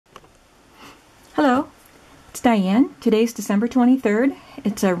Hello, it's Diane. Today's December 23rd.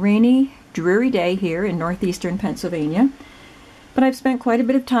 It's a rainy, dreary day here in northeastern Pennsylvania, but I've spent quite a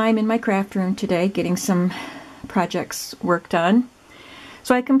bit of time in my craft room today getting some projects worked on.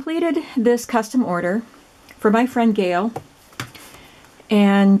 So I completed this custom order for my friend Gayle,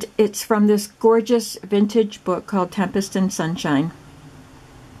 and it's from this gorgeous vintage book called Tempest and Sunshine.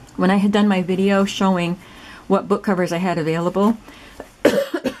 When I had done my video showing what book covers I had available,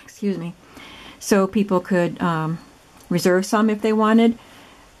 excuse me, so people could reserve some if they wanted,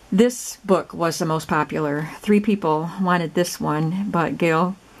 this book was the most popular. 3 people wanted this one, but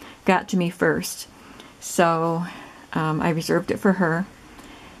Gayle got to me first. So I reserved it for her.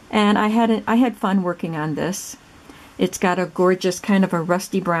 And I had fun working on this. It's got a gorgeous kind of a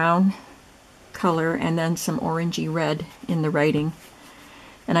rusty brown color and then some orangey red in the writing.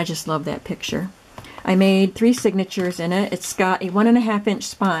 And I just love that picture. I made 3 signatures in it. It's got a 1.5-inch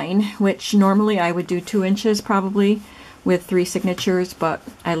spine, which normally I would do 2 inches probably with 3 signatures, but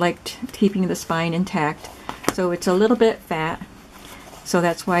I liked keeping the spine intact. So it's a little bit fat, so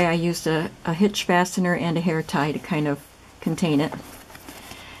that's why I used a hitch fastener and a hair tie to kind of contain it.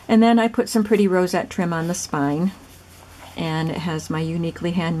 And then I put some pretty rosette trim on the spine, and it has my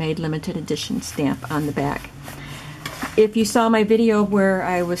uniquely handmade limited edition stamp on the back. If you saw my video where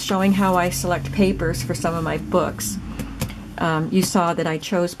I was showing how I select papers for some of my books, you saw that I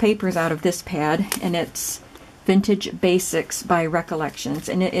chose papers out of this pad, and it's Vintage Basics by Recollections,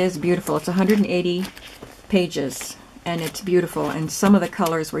 and it is beautiful. It's 180 pages, and it's beautiful, and some of the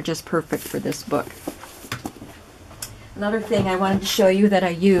colors were just perfect for this book. Another thing I wanted to show you that I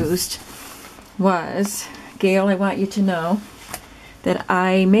used was, Gayle, I want you to know that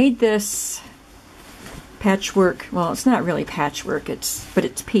I made this patchwork. Well, it's not really patchwork, but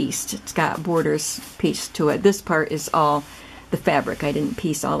it's pieced. It's got borders pieced to it. This part is all the fabric. I didn't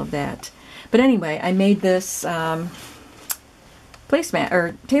piece all of that. But anyway, I made this placemat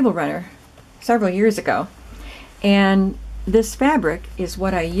or table runner several years ago. And this fabric is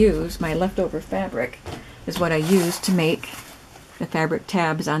what I use, my leftover fabric, is what I used to make the fabric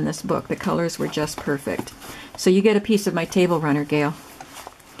tabs on this book. The colors were just perfect. So you get a piece of my table runner, Gayle.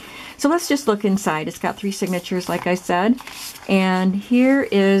 So let's just look inside. It's got 3 signatures, like I said. And here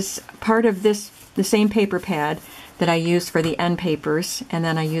is part of the same paper pad that I used for the end papers. And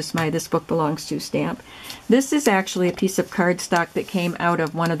then I used my This Book Belongs To stamp. This is actually a piece of cardstock that came out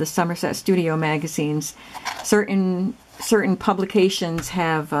of one of the Somerset Studio magazines. Certain publications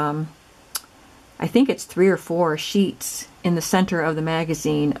have, I think it's 3 or 4 sheets in the center of the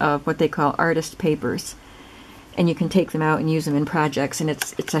magazine of what they call artist papers. And you can take them out and use them in projects, and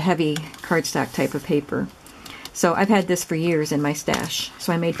it's a heavy cardstock type of paper. So I've had this for years in my stash.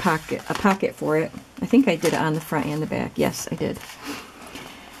 So I made a pocket for it. I think I did it on the front and the back. Yes, I did.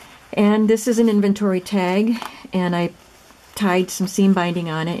 And this is an inventory tag, and I tied some seam binding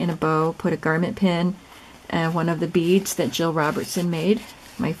on it in a bow, put a garment pin, and one of the beads that Jill Robertson made,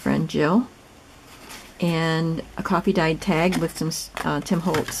 my friend Jill, and a coffee dyed tag with some Tim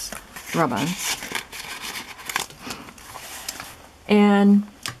Holtz rub-ons. And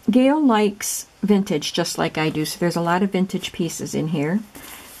Gayle likes vintage just like I do, so there's a lot of vintage pieces in here.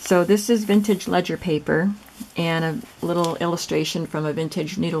 So this is vintage ledger paper and a little illustration from a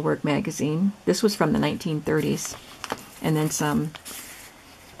vintage needlework magazine. This was from the 1930s. And then some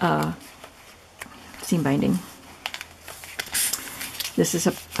seam binding. This is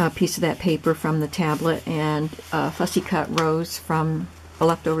a piece of that paper from the tablet, and a fussy cut rose from a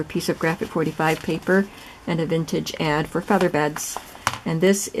leftover piece of graphic 45 paper, and a vintage ad for feather beds. And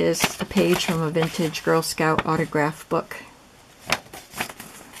this is a page from a vintage Girl Scout autograph book.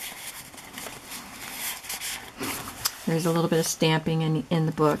 There's a little bit of stamping in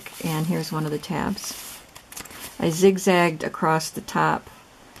the book, and here's one of the tabs. I zigzagged across the top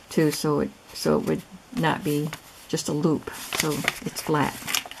too, so it would not be just a loop, so it's flat.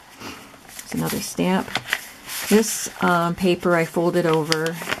 It's another stamp. This paper I folded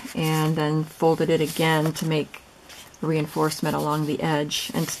over and then folded it again to make a reinforcement along the edge,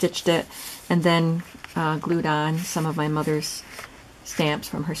 and stitched it, and then glued on some of my mother's stamps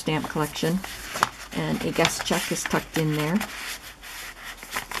from her stamp collection. And a guest check is tucked in there.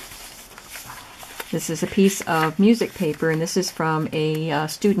 This is a piece of music paper, and this is from a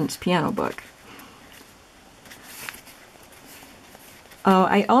student's piano book. Oh,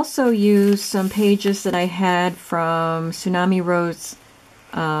 I also used some pages that I had from Tsunami Rose.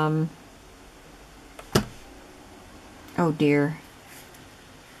 Oh dear.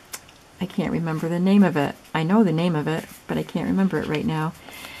 I can't remember the name of it. I know the name of it, but I can't remember it right now.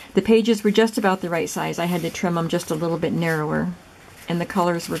 The pages were just about the right size. I had to trim them just a little bit narrower, and the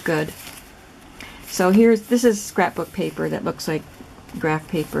colors were good. So this is scrapbook paper that looks like graph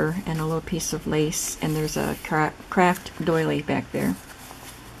paper and a little piece of lace, and there's a craft doily back there.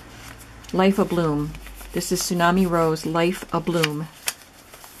 Life Abloom. This is Tsunami Rose Life Abloom.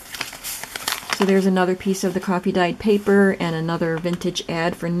 So there's another piece of the coffee dyed paper and another vintage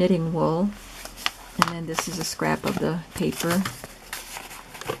ad for knitting wool. And then this is a scrap of the paper.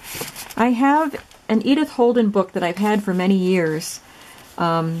 I have an Edith Holden book that I've had for many years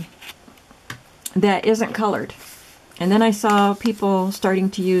that isn't colored. And then I saw people starting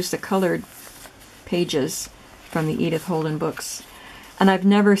to use the colored pages from the Edith Holden books. And I've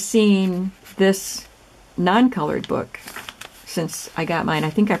never seen this non-colored book since I got mine. I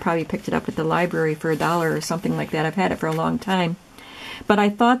think I probably picked it up at the library for $1 or something like that. I've had it for a long time. But I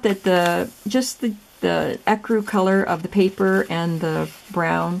thought that the ecru color of the paper and the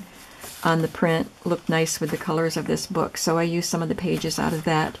brown on the print looked nice with the colors of this book. So I used some of the pages out of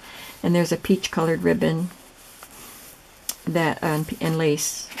that. And there's a peach colored ribbon that and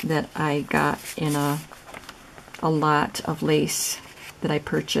lace that I got in a lot of lace that I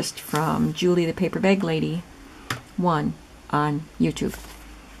purchased from Julie the Paper Bag Lady 1 on YouTube.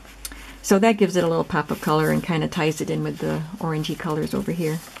 So that gives it a little pop of color and kind of ties it in with the orangey colors over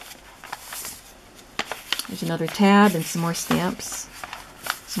here. There's another tab and some more stamps.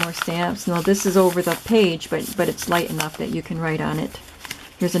 Some more stamps. Now this is over the page, but it's light enough that you can write on it.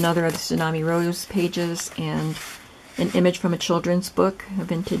 Here's another of the Tsunami Rose pages and an image from a children's book, a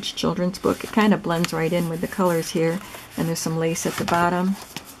vintage children's book. It kind of blends right in with the colors here. And there's some lace at the bottom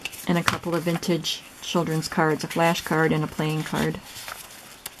and a couple of vintage children's cards, a flash card and a playing card.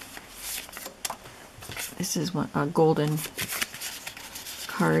 This is a golden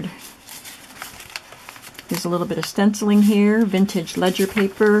card. There's a little bit of stenciling here, vintage ledger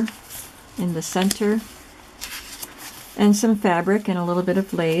paper in the center, and some fabric and a little bit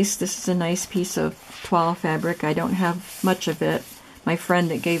of lace. This is a nice piece of toile fabric. I don't have much of it. My friend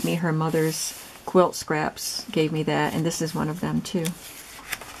that gave me her mother's quilt scraps gave me that, and this is one of them too.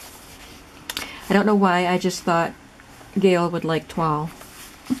 I don't know why, I just thought Gayle would like toile.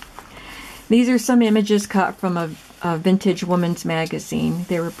 These are some images cut from a vintage woman's magazine.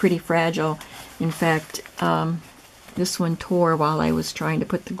 They were pretty fragile. In fact, this one tore while I was trying to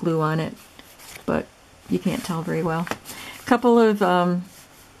put the glue on it, but you can't tell very well. A couple of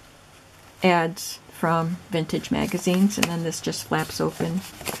ads from vintage magazines, and then this just flaps open.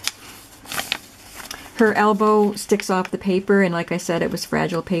 Her elbow sticks off the paper, and like I said, it was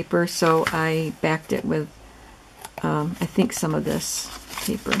fragile paper, so I backed it with, I think, some of this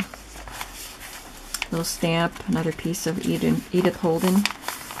paper. Little stamp, another piece of Edith Holden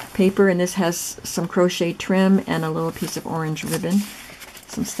paper, and this has some crochet trim and a little piece of orange ribbon,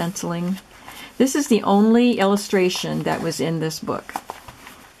 some stenciling. This is the only illustration that was in this book,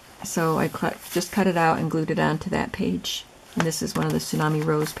 so I just cut it out and glued it onto that page. And this is one of the Tsunami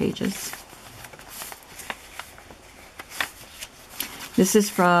Rose pages. This is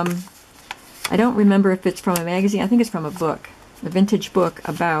from, I don't remember if it's from a magazine, I think it's from a book, a vintage book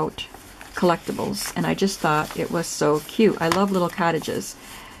about collectibles, and I just thought it was so cute. I love little cottages,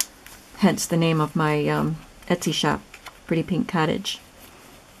 hence the name of my Etsy shop, Pretty Pink Cottage.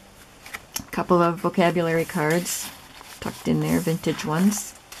 A couple of vocabulary cards tucked in there, vintage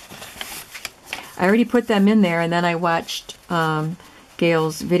ones. I already put them in there, and then I watched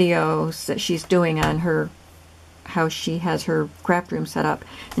Gayle's videos that she's doing on her, how she has her craft room set up,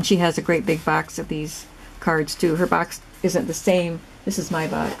 and she has a great big box of these cards too. Her box isn't the same. This is my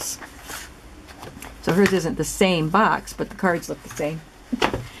box. So hers isn't the same box, but the cards look the same.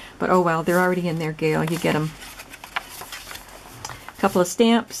 But oh well, they're already in there, Gayle. You get them. A couple of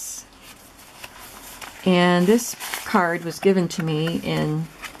stamps. And this card was given to me in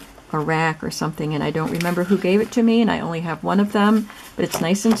Iraq or something, and I don't remember who gave it to me, and I only have one of them, but it's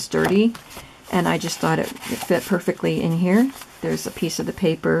nice and sturdy, and I just thought it fit perfectly in here. There's a piece of the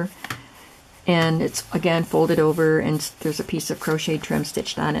paper, and it's again folded over, and there's a piece of crochet trim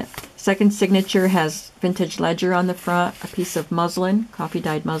stitched on it. Second signature has vintage ledger on the front, a piece of muslin, coffee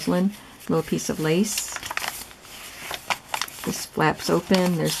dyed muslin, a little piece of lace. This flaps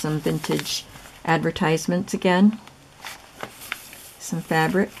open. There's some vintage advertisements again. Some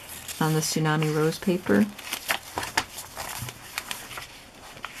fabric on the Tsunami Rose paper.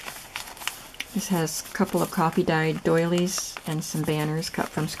 This has a couple of coffee dyed doilies and some banners cut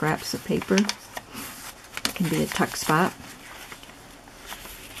from scraps of paper. It can be a tuck spot.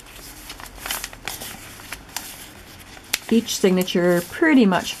 Each signature pretty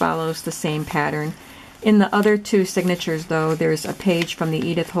much follows the same pattern. In the other two signatures, though, there's a page from the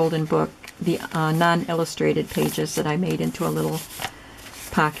Edith Holden book, the non-illustrated pages that I made into a little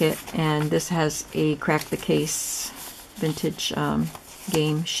pocket, and this has a Crack the Case vintage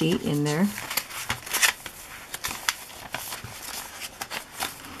game sheet in there.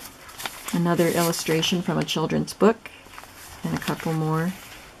 Another illustration from a children's book, and a couple more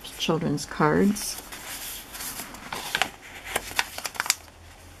children's cards.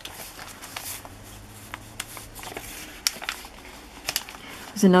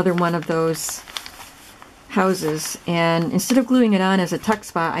 There's another one of those houses, and instead of gluing it on as a tuck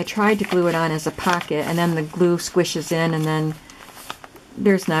spot, I tried to glue it on as a pocket, and then the glue squishes in, and then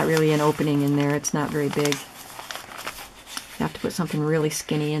there's not really an opening in there. It's not very big. You have to put something really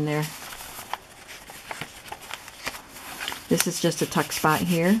skinny in there. This is just a tuck spot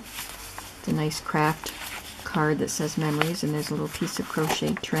here. It's a nice craft card that says memories, and there's a little piece of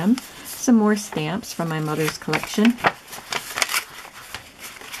crochet trim. Some more stamps from my mother's collection.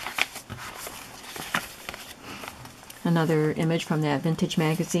 Another image from that vintage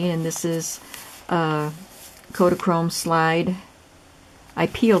magazine, and this is a Kodachrome slide. I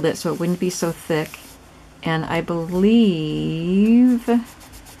peeled it so it wouldn't be so thick, and I believe,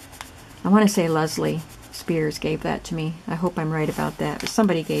 I want to say Leslie Spears gave that to me. I hope I'm right about that, but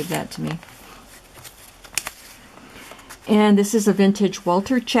somebody gave that to me. And this is a vintage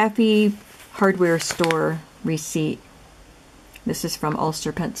Walter Chaffee hardware store receipt. This is from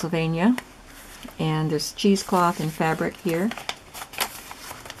Ulster, Pennsylvania. And there's cheesecloth and fabric here.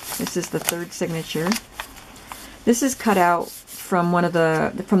 This is the third signature. This is cut out from one of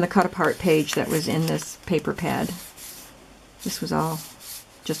the cut apart page that was in this paper pad. This was all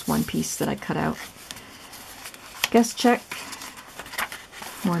just one piece that I cut out. Guest check,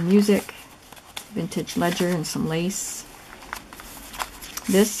 more music, vintage ledger, and some lace.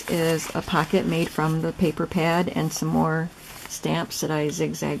 This is a pocket made from the paper pad and some more stamps that I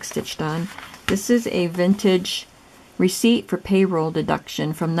zigzag stitched on. This is a vintage receipt for payroll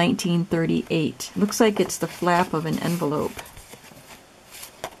deduction from 1938. Looks like it's the flap of an envelope.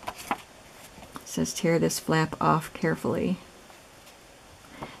 It says tear this flap off carefully.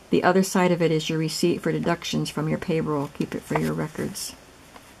 The other side of it is your receipt for deductions from your payroll. Keep it for your records.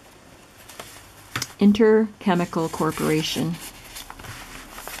 Interchemical Corporation.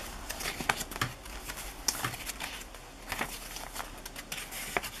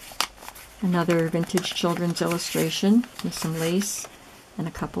 Another vintage children's illustration with some lace and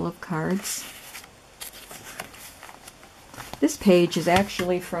a couple of cards. This page is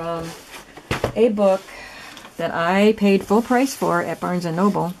actually from a book that I paid full price for at Barnes &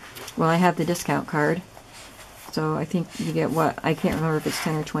 Noble. Well, I have the discount card. So I think you get what? I can't remember if it's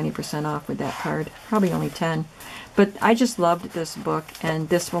 10 or 20% off with that card. Probably only 10. But I just loved this book, and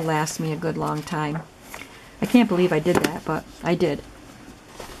this will last me a good long time. I can't believe I did that, but I did.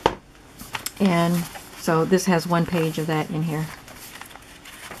 And so this has one page of that in here.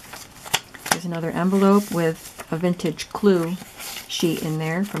 There's another envelope with a vintage Clue sheet in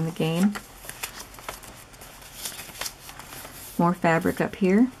there from the game. More fabric up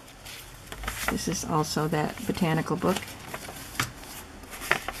here. This is also that botanical book.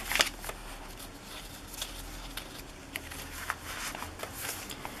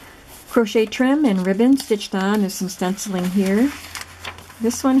 Crochet trim and ribbon stitched on. There's some stenciling here.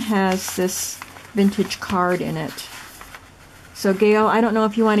 This one has this vintage card in it. So Gayle, I don't know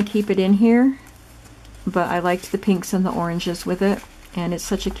if you want to keep it in here, but I liked the pinks and the oranges with it, and it's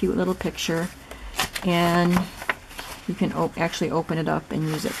such a cute little picture. And you can actually open it up and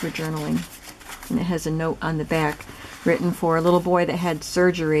use it for journaling. And it has a note on the back written for a little boy that had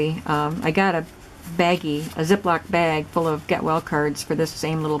surgery. I got a Ziploc bag full of Get Well cards for this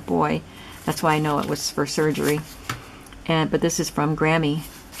same little boy. That's why I know it was for surgery. But this is from Grammy,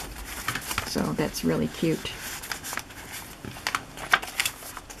 so that's really cute.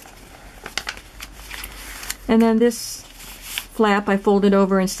 And then this flap I folded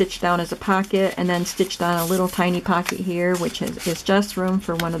over and stitched down as a pocket, and then stitched on a little tiny pocket here, which is just room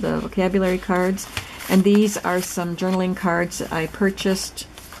for one of the vocabulary cards. And these are some journaling cards that I purchased,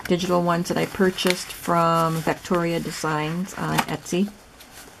 digital ones that I purchased from Victoria Designs on Etsy.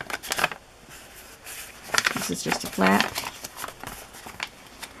 This is just a flap.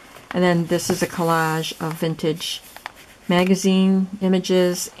 And then this is a collage of vintage magazine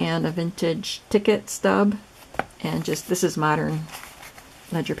images and a vintage ticket stub. And this is modern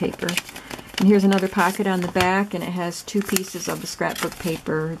ledger paper. And here's another pocket on the back, and it has two pieces of the scrapbook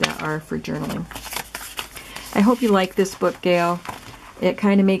paper that are for journaling. I hope you like this book, Gayle. It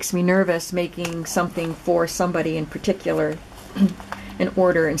kind of makes me nervous making something for somebody in particular. An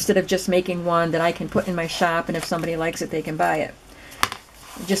order, instead of just making one that I can put in my shop, and if somebody likes it they can buy it.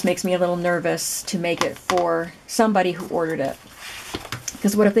 It just makes me a little nervous to make it for somebody who ordered it.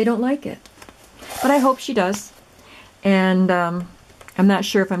 Because what if they don't like it? But I hope she does. And I'm not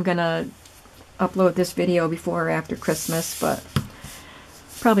sure if I'm going to upload this video before or after Christmas, but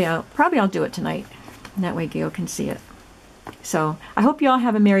probably I'll do it tonight. And that way Gayle can see it. So I hope you all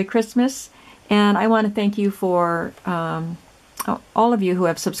have a Merry Christmas. And I want to thank you for all of you who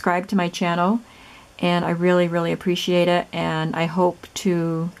have subscribed to my channel. And I really, really appreciate it. And I hope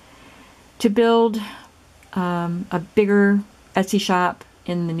to build a bigger Etsy shop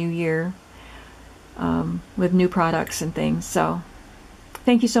in the new year with new products and things. So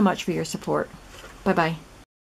thank you so much for your support. Bye-bye.